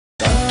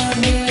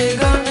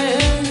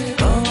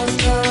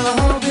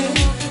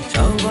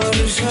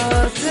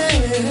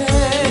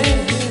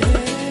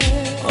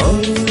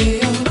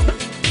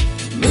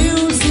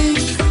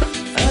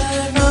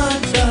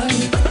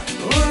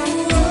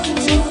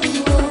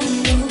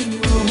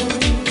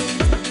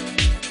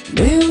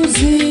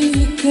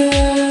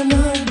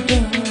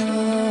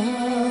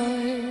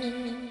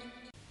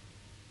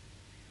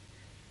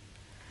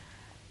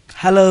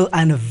Hello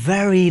and a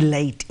very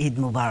late Eid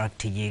Mubarak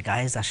to you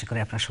guys. আশা করি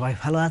আপনারা সবাই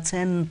ভালো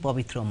আছেন।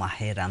 পবিত্র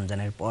মাহে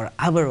রমজানের পর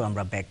আবারও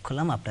আমরা ব্যাক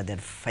করলাম আপনাদের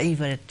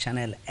ফেভারিট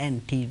চ্যানেল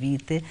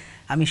এনটিভিতে।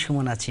 আমি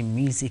সুমন আছি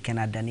মিউজিক এন্ড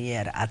আড্ডা নিয়ে,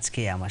 আর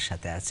আজকে আমার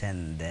সাথে আছেন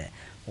the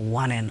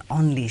one and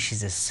only.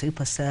 She's a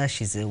superstar.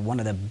 She's one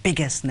of the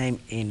biggest name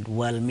in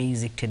world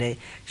music today.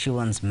 She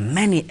wins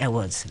many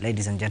awards.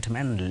 Ladies and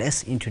gentlemen, let's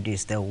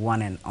introduce the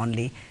one and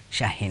only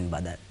Shahin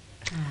Badar.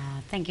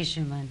 Thank you,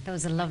 Shuman. That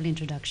was a lovely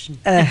introduction.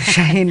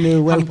 Shahin,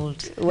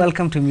 Humbled.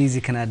 welcome to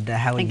Music and Adda.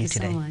 How are you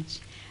today? Thank you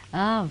so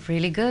much.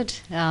 Really good.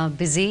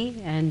 Busy,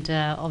 and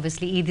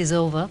obviously Eid is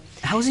over.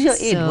 How was your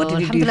Eid? So, What did you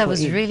do alhamdulillah, for it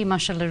was Eid? really,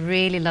 mashallah,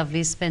 really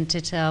lovely. Spent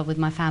it with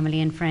my family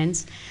and friends.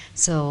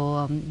 So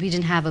we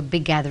didn't have a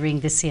big gathering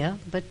this year,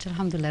 but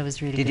alhamdulillah, it was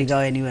really Did good. you go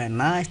anywhere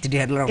nice? Did you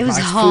have a lot of It was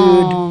nice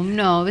home. food?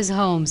 No, it was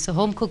home. So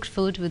home cooked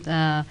food with,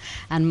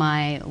 and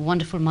my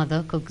wonderful mother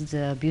cooked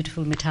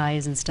beautiful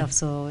mithais and stuff.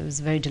 So it was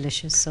very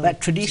delicious. So But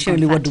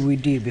traditionally, what do we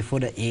do before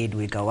the Eid?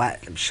 We go out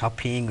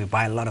shopping, we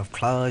buy a lot of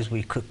clothes,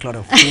 we cook a lot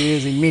of food,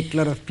 we meet a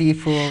lot of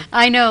people.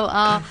 I know.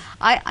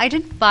 I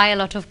didn't buy a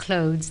lot of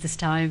clothes this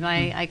time.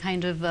 I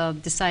kind of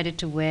decided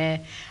to wear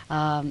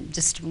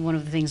just one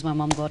of the things my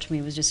mom got me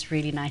was just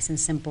really nice and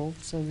simple.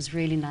 So it was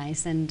really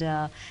nice, and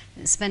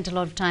spent a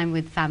lot of time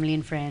with family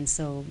and friends.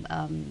 So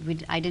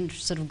I didn't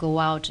sort of go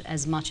out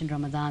as much in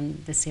Ramadan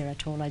this year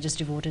at all. I just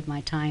devoted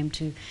my time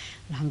to,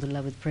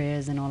 alhamdulillah, with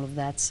prayers and all of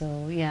that. So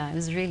yeah, it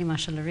was really,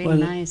 mashallah,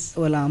 really nice.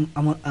 Well,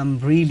 I'm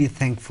really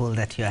thankful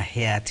that you are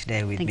here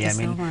today with Thank me. you so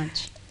much.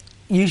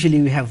 Usually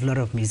we have a lot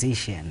of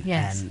musicians,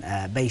 Yes.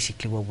 and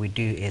basically what we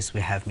do is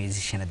we have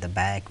musician at the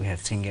back, we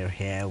have singer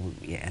here,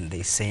 and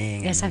they sing.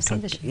 Yes, and I've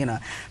seen the show. you know.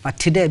 But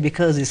today,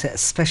 because it's a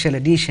special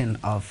edition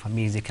of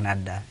Music and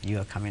Adda, you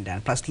are coming down.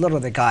 Plus, a lot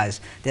of the guys,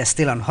 they're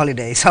still on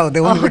holiday, so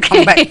they want to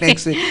come back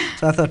next week.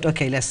 So I thought,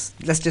 okay,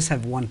 let's just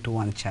have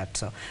one-to-one chat.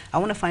 So I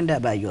want to find out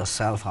about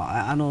yourself.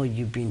 I know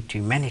you've been to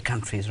many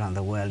countries around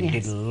the world. You Yes.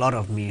 did a lot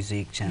of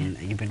music, and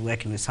you've been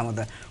working with some of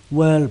the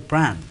world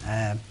brand.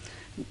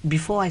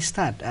 Before I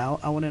start,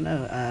 I want to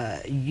know,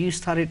 you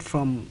started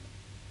from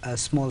a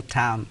small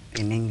town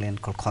in England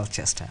called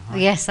Colchester, right?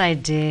 Yes, I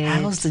did. How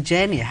was the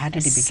journey? How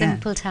did it begin?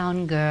 Simple town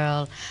girl.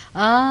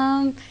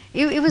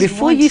 It was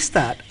Before you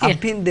start,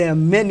 I've been there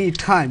many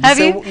times. Have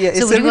you? Yeah, So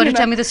it's would a you want really to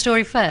tell me the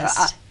story first?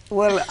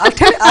 well,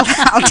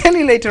 I'll tell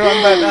you later on,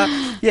 but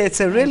yeah,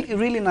 it's a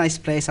really nice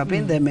place. I've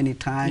been there many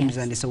times, Yes.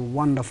 and it's a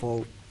wonderful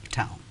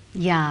town.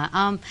 Yeah,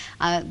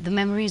 the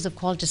memories of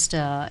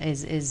Colchester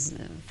is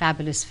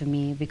fabulous for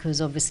me, because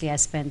obviously I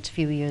spent a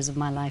few years of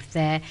my life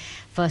there.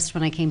 First,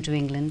 when I came to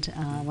England,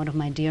 one of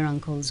my dear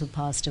uncles who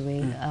passed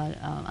away,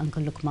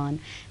 Uncle Lukman,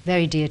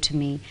 very dear to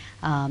me,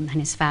 and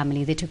his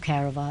family, they took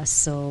care of us.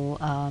 So,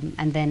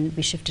 and then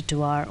we shifted to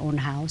our own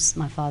house.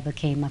 My father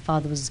came. My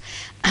father was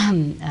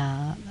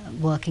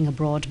working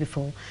abroad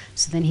before,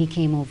 so then he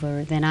came over.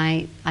 Then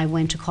I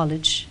went to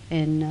college.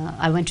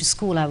 I went to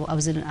school. I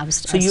was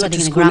So you went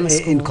to studying in a school grammar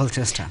school in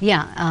Colchester?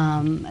 Yeah,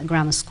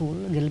 grammar school,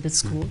 Gilbert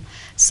School.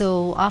 So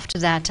after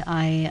that,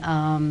 I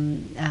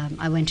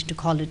went into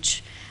college.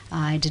 I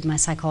did my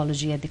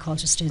psychology at the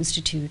Colchester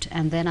Institute,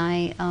 and then I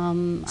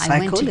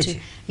went into,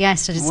 I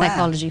studied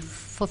psychology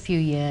for a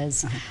few years.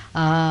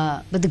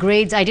 But the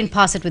grades, I didn't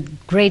pass it with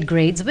great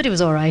grades, but it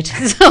was all right.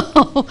 So,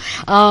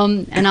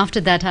 and after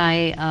that,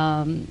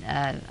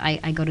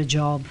 I got a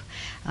job.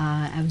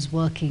 I was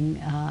working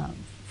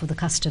for the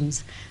customs,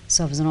 so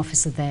I was an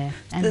officer there.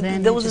 And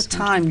then there was a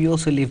time you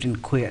also lived in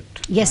Kuwait.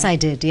 Yes, right? I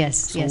did. Yes,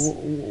 So yes.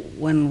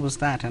 when was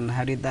that, and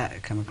how did that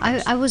come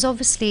across? I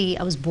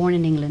was born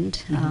in England,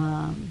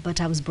 but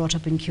I was brought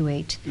up in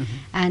Kuwait.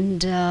 And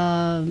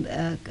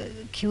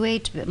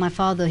Kuwait, my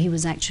father,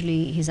 he's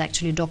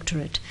actually a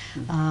doctorate,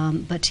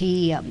 but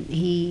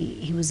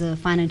he was a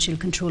financial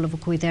controller for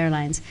Kuwait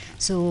Airlines.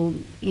 So,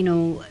 you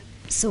know,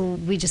 so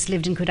we just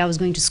lived in Kuwait. I was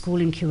going to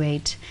school in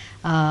Kuwait,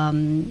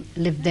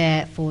 lived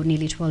there for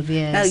nearly 12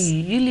 years. Now,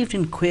 you lived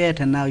in Kuwait,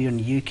 and now you're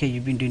in the UK.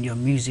 You've been doing your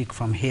music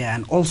from here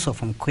and also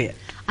from Kuwait.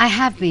 I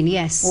have been,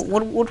 yes.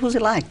 What was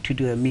it like to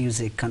do a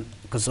music?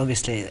 Because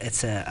obviously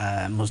it's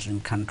a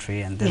Muslim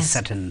country, and there's Yes.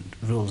 certain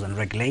rules and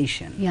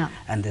regulation, Yeah.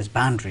 and there's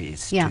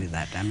boundaries Yeah. to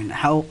that. I mean,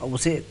 how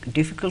was it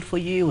difficult for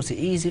you? Was it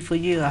easy for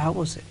you? Or how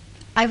was it?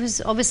 I was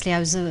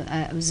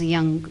a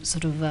young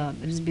sort of,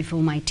 it was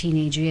before my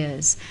teenage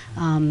years.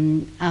 I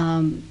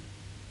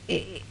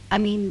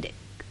mean,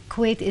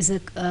 Kuwait is a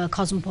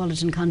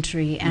cosmopolitan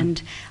country, and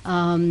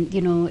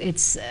you know,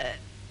 it's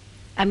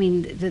I mean,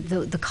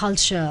 the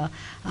culture,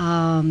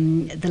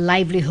 the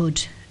livelihood,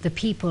 the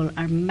people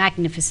are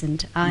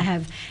magnificent. I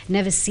have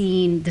never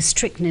seen the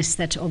strictness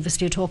that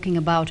obviously you're talking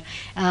about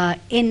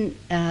in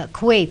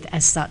Kuwait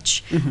as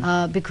such,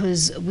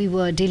 because we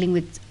were dealing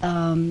with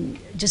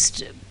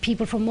just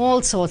people from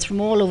all sorts,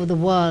 from all over the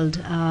world,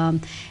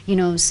 you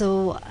know.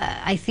 So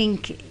I think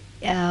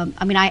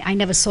I mean, I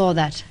never saw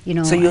that, you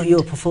know. So you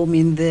were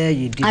performing there.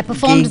 You did. I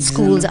performed at gigs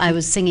schools. and I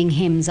was singing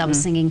hymns. I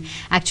was singing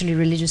actually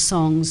religious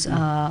songs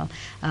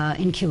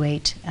in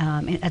Kuwait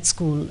at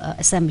school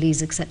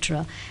assemblies,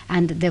 etc.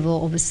 And there were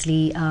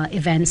obviously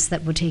events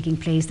that were taking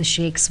place. The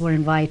sheikhs were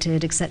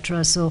invited,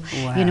 etc. So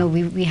you know,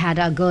 we had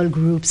our girl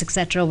groups,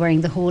 etc.,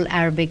 wearing the whole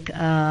Arabic,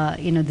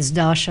 you know, this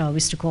dasha we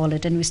used to call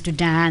it, and we used to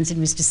dance and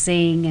we used to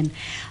sing, and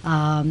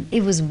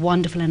it was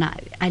wonderful. And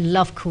I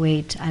love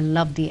Kuwait. I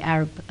love the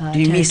Arab Do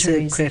you miss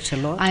territories. Kuwait a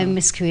lot? I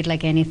miss Kuwait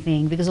like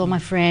anything, because all my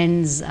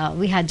friends,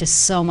 we had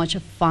just so much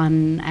of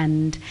fun,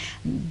 and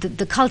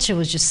the culture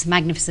was just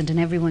magnificent, and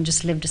everyone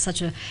just lived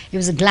it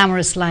was a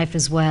glamorous life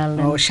as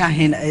well. Oh,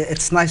 Shahin,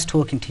 it's nice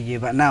talking to you,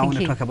 but now I want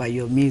to you. talk about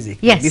your music.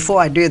 Yes.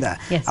 Before I do that,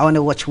 Yes. I want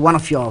to watch one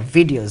of your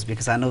videos,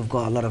 because I know we've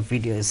got a lot of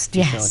videos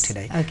to show Yes.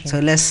 today. Okay. So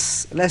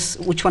let's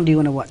which one do you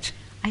want to watch?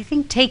 I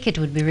think Take It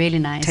would be really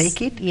nice. Take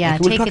It? Yeah,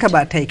 We'll Take talk It.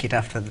 about Take It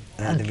after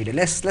the video.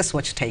 Let's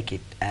watch Take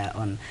It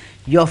on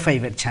your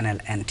favorite channel,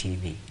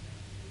 NTV.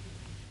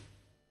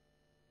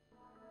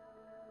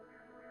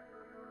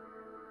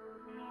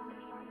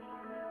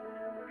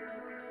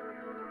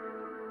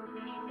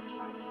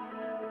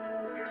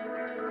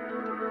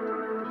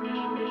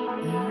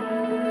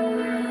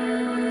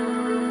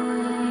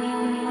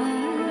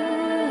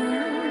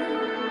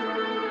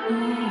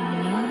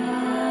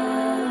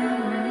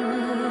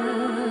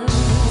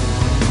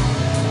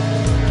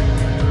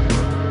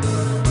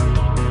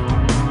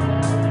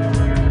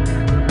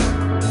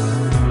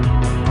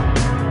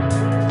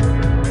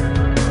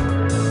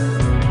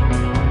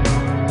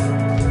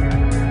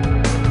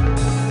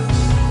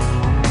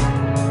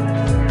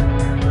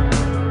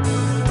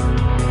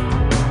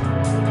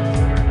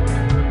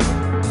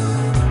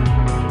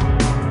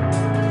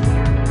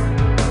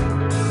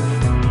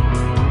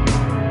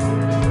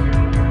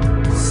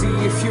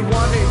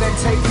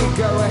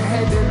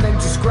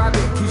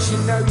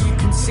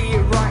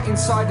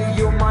 Inside of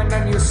your mind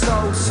and your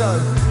soul. So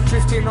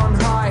drifting on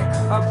high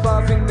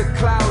above in the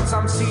clouds,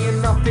 I'm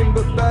seeing nothing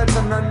but birds,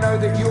 and I know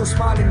that you're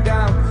smiling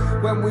down.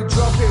 When we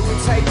drop it, we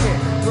take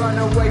it, run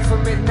away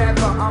from it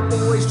never. I'm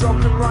always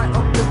dropping right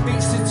on the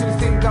beats to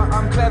think that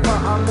I'm clever.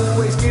 I'm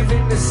always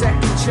giving the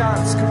second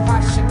chance,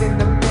 compassion in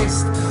the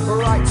mist, a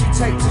right to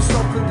take to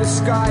stop in the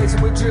skies,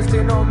 and we're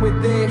drifting on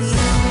with this.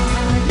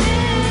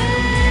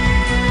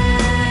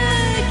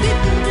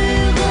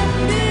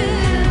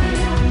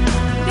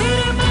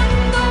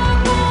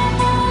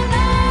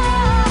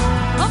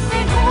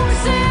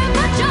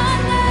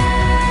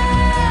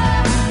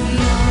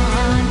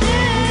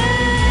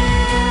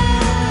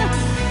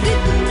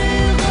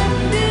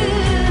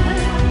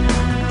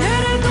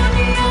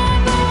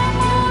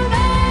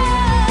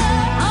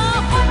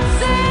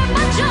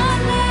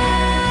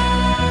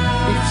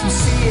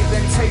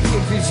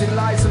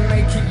 Visualize and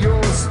make it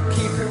yours.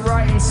 Keep it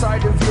right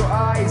inside of your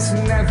eyes,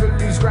 never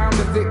lose ground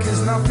of it,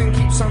 cause nothing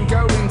keeps on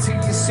going till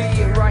you see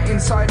it right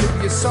inside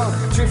of your soul.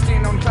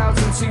 Drifting on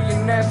clouds until you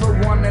never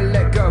wanna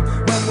let go.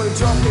 When we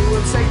drop it,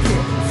 we'll take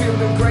it, feel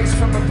the grace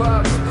from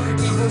above.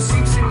 Evil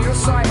seeps in your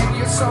sight and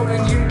your soul,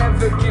 and you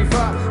never give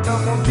up. No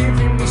more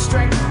giving me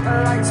strength,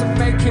 I like to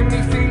making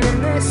me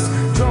feeling this.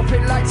 Drop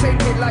it like take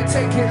it, like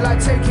take it, like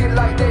take it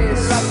like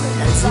this.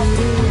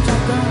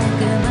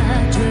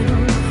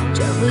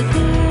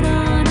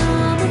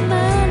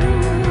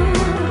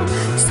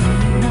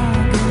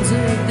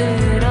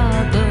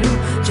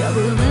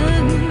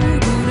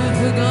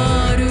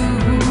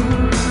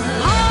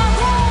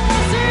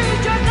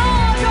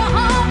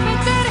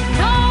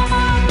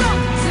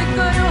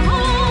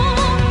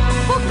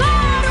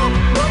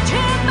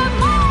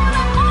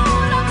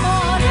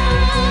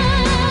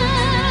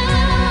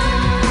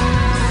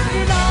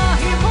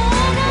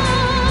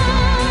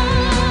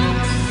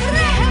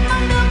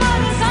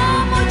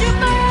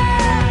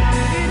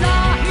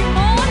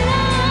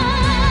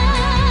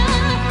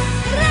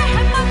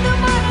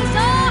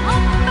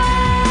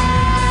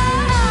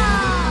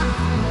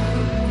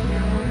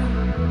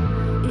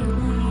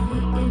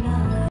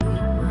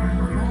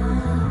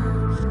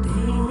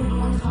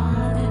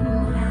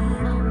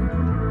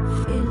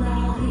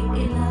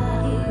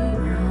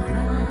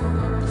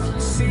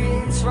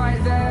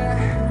 Right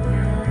there,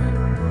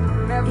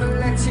 never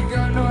let you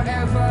go, not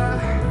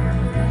ever.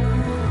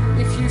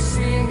 If you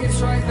see it,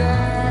 it's right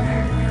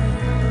there,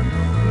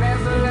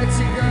 never let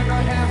you go,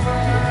 not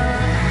ever.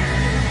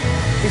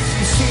 If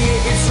you see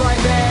it, it's right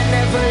there,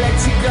 never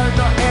let you go,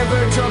 not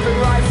ever. Drop it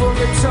right from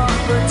the top,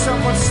 when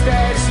someone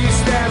stares, you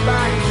stare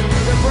back.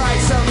 The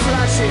bright sun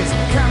flashes,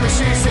 camera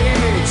shoots the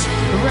image.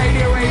 The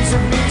radio waves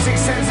of music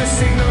sends the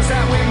signals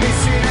that we're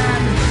missing,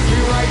 and we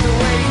ride the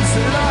waves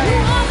of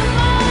life.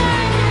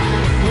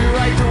 We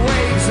ride the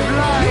waves of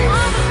life.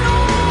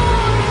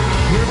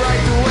 We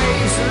ride the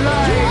waves of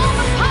life.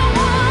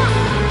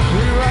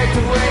 We ride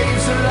the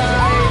waves of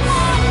life.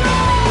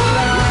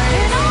 Life. Life.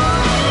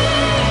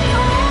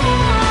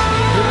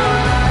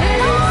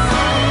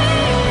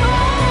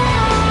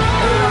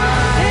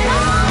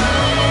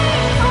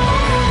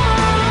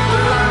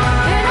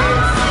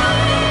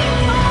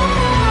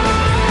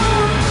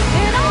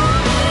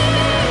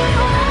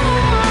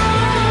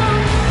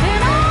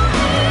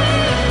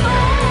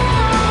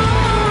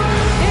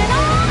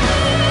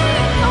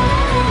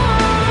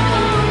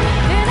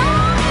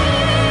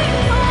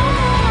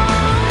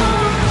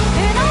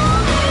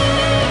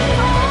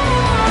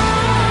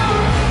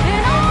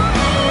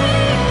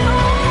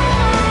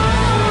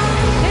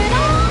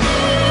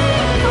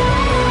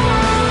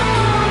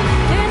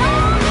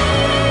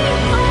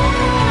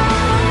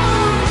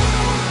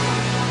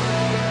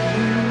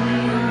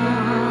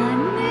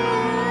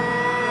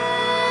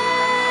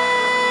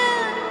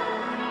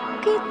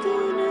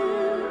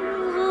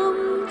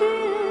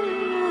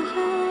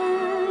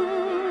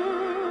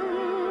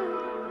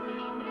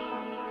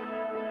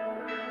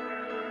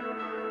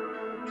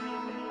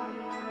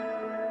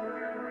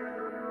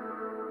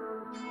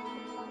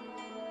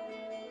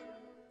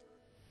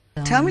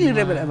 Tell me a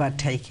little bit about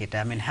Take It.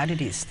 I mean, how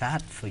did it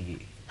start for you?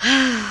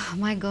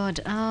 My God,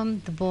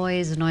 the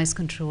boys, Noise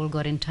Control,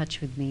 got in touch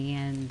with me,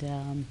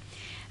 and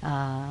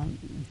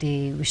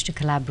they wished to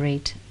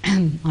collaborate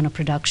on a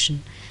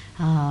production.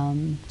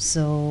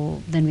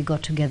 So then we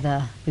got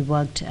together, we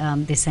worked,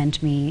 they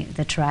sent me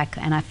the track,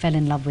 and I fell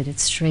in love with it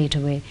straight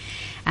away.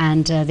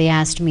 And they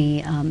asked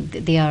me,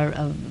 they are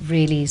a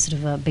really sort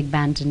of a big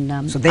band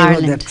in So they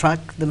Ireland. wrote the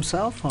track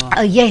themselves?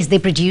 Or? Yes, they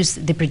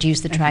produced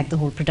the track, the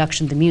whole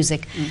production, the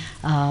music.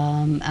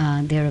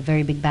 They're a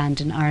very big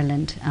band in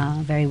Ireland,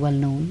 very well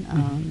known.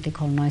 They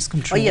call Noise Oh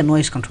Control. yeah,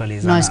 Noise Control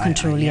is Noise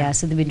Control, yeah.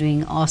 So they've been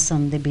doing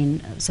awesome. They've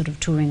been sort of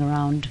touring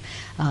around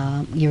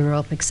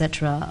Europe,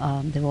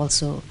 etc. They've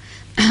also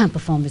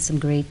performed with some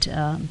great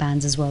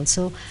bands as well.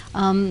 So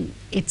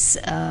it's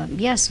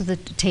yeah. So the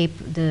tape,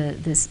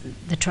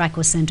 the track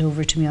was sent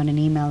over to me on an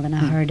email, and I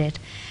heard it,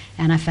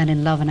 and I fell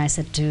in love. And I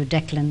said to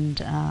Declan,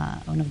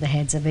 one of the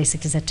heads, I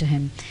basically said to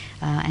him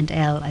and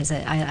Elle, I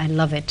said, I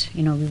love it.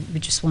 You know, we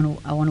just want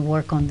to. I want to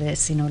work on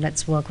this. You know,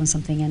 let's work on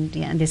something. And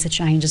yeah, and they said,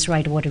 Shahin, just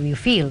write whatever you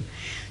feel.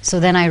 So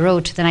then I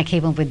wrote. Then I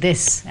came up with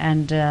this,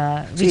 and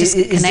we just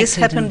connected. Is this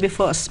happened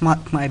before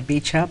Smack My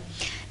Beach Up?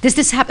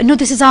 This happened. No,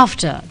 this is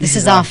after. This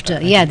is after.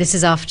 Okay. Yeah, this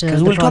is after. Because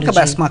The we'll talk about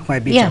Prodigy. Smack My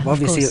Beach Yeah, Up. of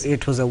course. Obviously,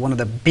 it was one of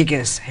the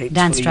biggest hits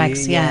Dance for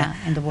tracks, you, yeah,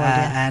 in the world,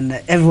 yeah.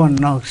 And everyone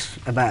knows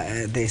about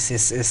this.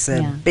 It's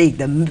a Yeah. big,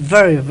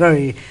 very,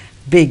 very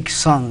big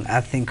song,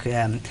 I think.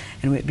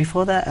 Anyway,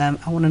 before that,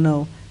 I want to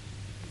know,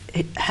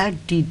 how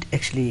did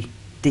actually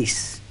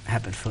this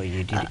happen for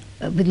you? Did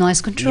it? With Noise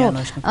Control. Yeah,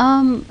 Noise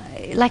Control.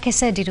 Like I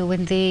said, you know,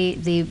 when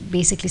they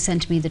basically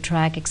sent me the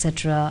track,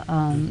 etc.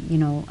 You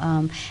know,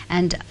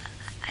 and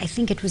I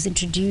think it was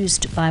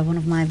introduced by one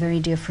of my very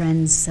dear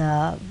friends,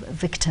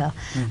 Victor.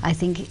 I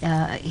think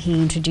he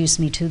introduced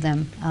me to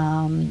them,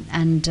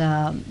 and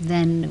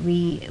then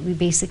we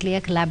basically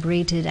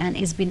collaborated, and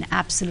it's been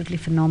absolutely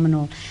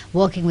phenomenal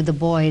working with the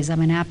boys. I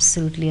mean,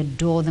 absolutely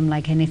adore them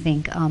like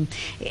anything.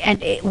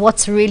 And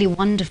what's really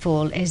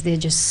wonderful is they're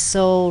just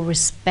so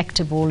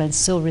respectable and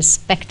so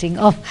respecting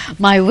of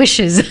my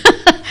wishes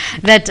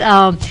that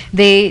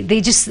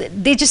they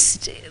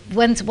just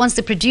once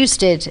they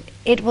produced it,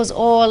 it was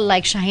all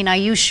like, Shahin, are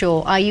you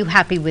sure? Are you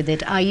happy with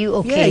it? Are you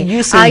okay? Yeah,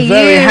 you seem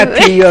very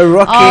happy. You're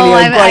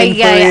rocking.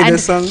 You're going for the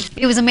song.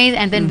 It was amazing.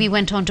 And then we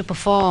went on to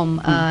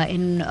perform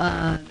in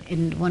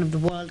one of the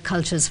World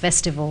Cultures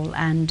Festival,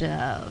 and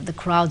the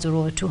crowds were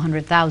over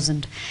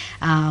 200,000.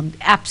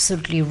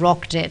 Absolutely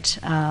rocked it,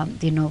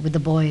 you know, with the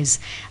boys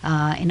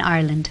in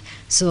Ireland.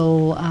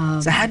 So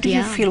how do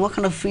you feel? What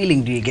kind of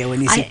feeling do you get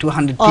when you see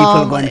 200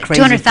 people going crazy?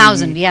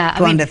 200,000, yeah.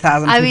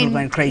 200,000 I people mean,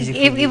 going crazy.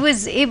 It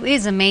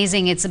is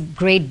amazing. It's a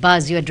great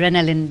buzz. Your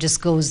adrenaline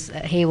just goes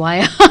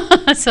haywire.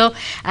 So,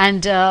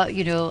 and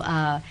you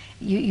know,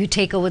 you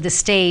take over the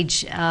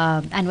stage,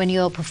 and when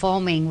you're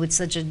performing with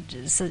such an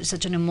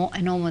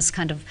enormous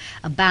kind of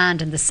a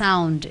band, and the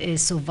sound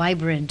is so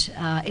vibrant,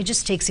 it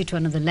just takes you to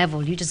another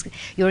level.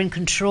 You're in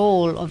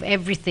control of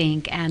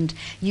everything, and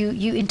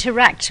you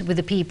interact with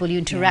the people, you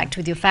interact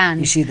with your fans.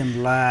 You see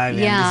them live.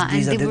 Yeah,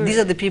 and these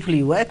are the people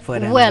you work for.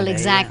 Well,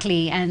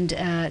 exactly, and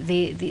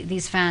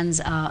these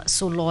fans are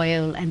so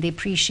loyal, and they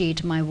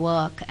appreciate my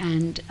work,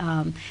 and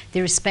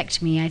they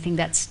respect me. I think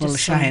that's just so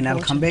Shahin, I'll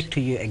important. come back to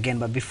you again,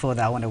 but before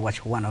that, I want to watch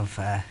one of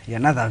your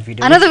another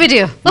video. Another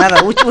video.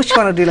 Which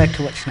one would you like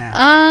to watch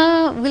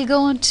now? We'll go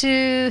on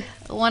to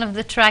one of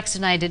the tracks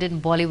tonight I did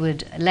in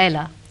Bollywood,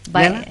 Leila.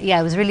 Leila? Yeah,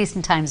 it was released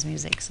in Times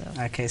Music. So.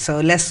 Okay, so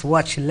let's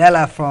watch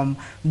Leila from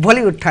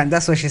Bollywood Time.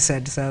 That's what she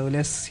said. So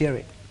let's hear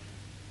it.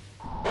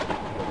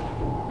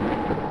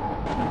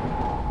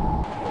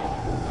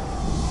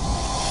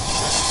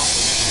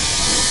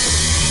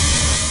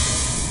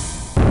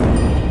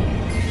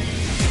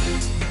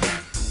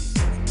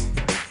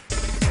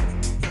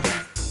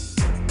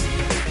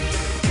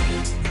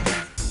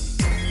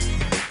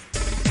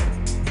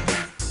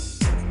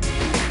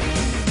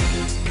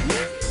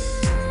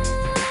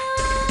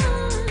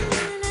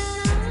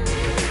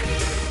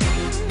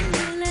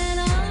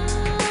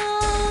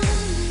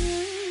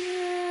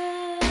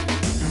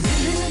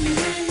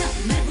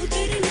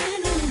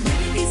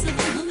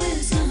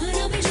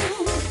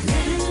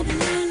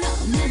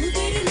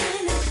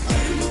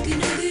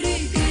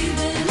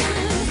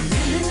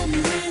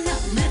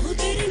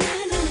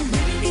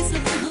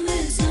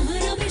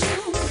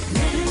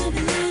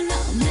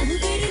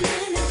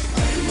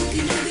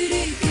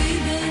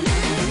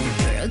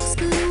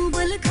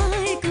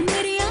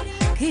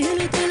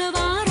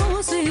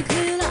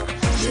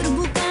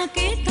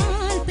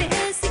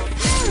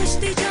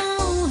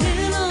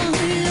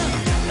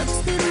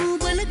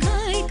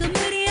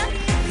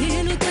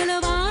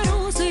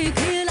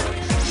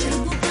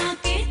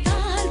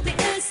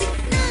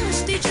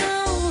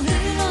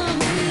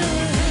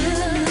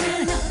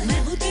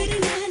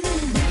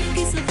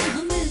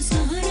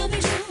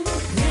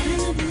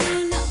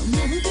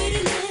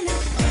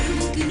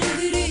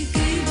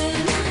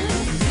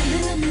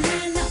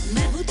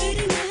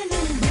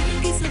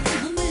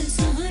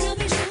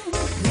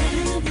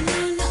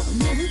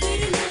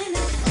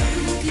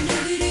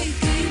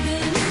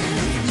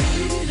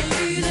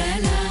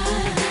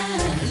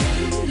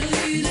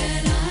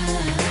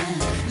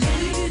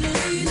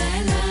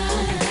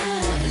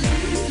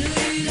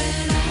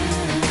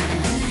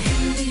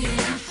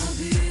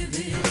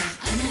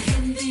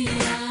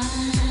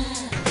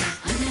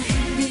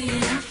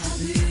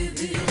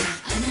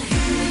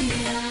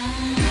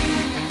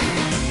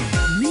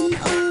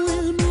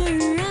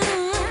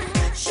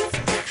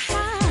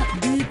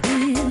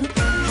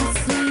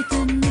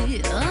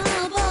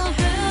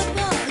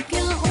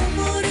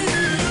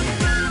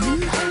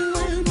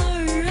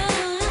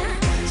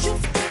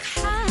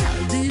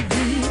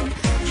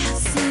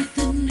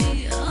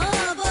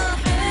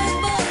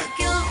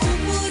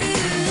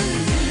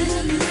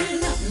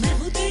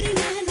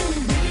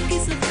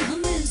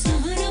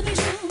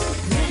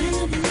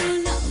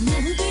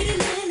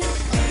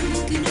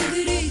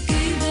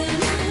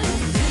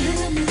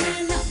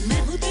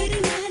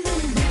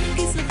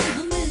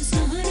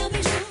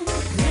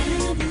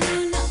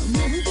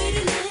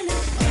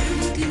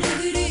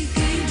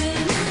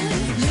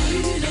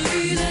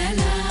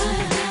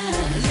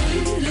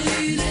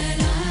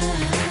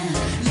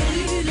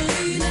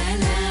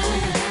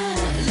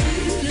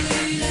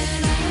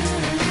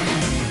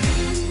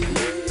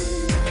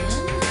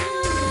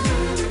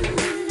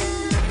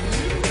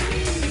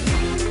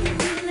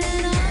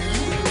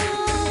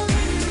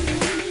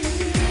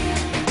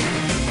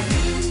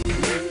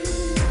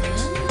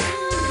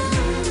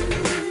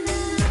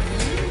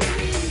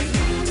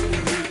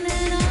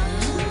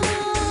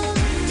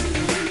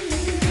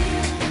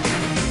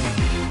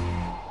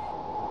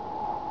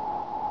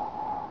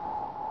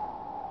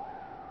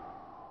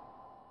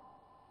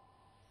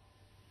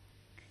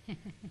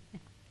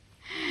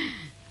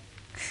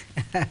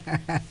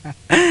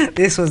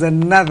 This was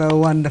another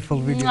wonderful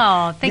video.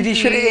 Oh, thank Did you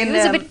you. shoot it in, It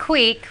was a bit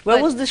quick. Where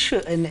but was the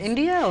shoot? In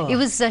India? Or? It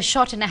was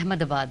shot in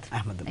Ahmedabad.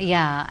 Ahmedabad.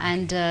 Yeah,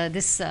 and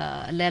this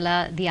Leila,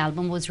 the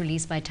album was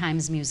released by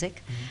Times Music,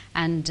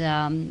 and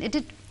it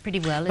did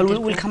pretty well.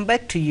 Well, we'll come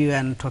back to you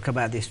and talk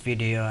about this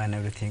video and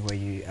everything where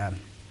you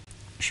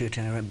shoot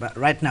and everything. But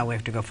right now we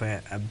have to go for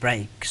a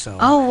break. So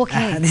Oh,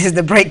 okay. this is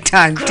the break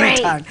time, tea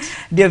Great. time.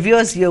 Dear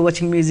viewers, you're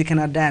watching Music and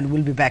Adda, and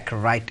we'll be back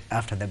right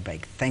after the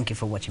break. Thank you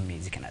for watching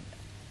Music and Adda.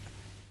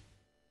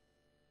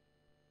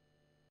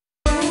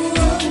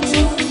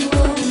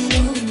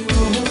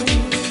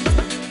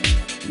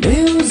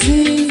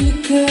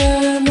 Music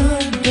and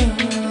Adda.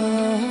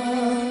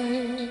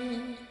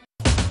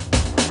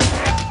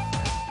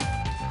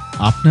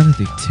 আপনারা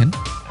দেখছেন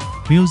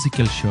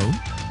musical show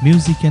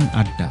music and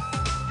আড্ডা।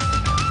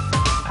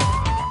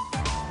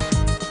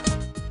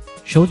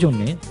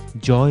 সৌজন্যে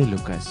জয়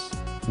Lucas,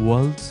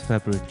 world's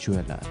favourite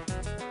jeweller,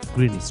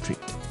 green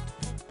street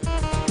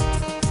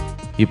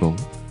এবং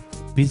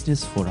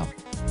business forum.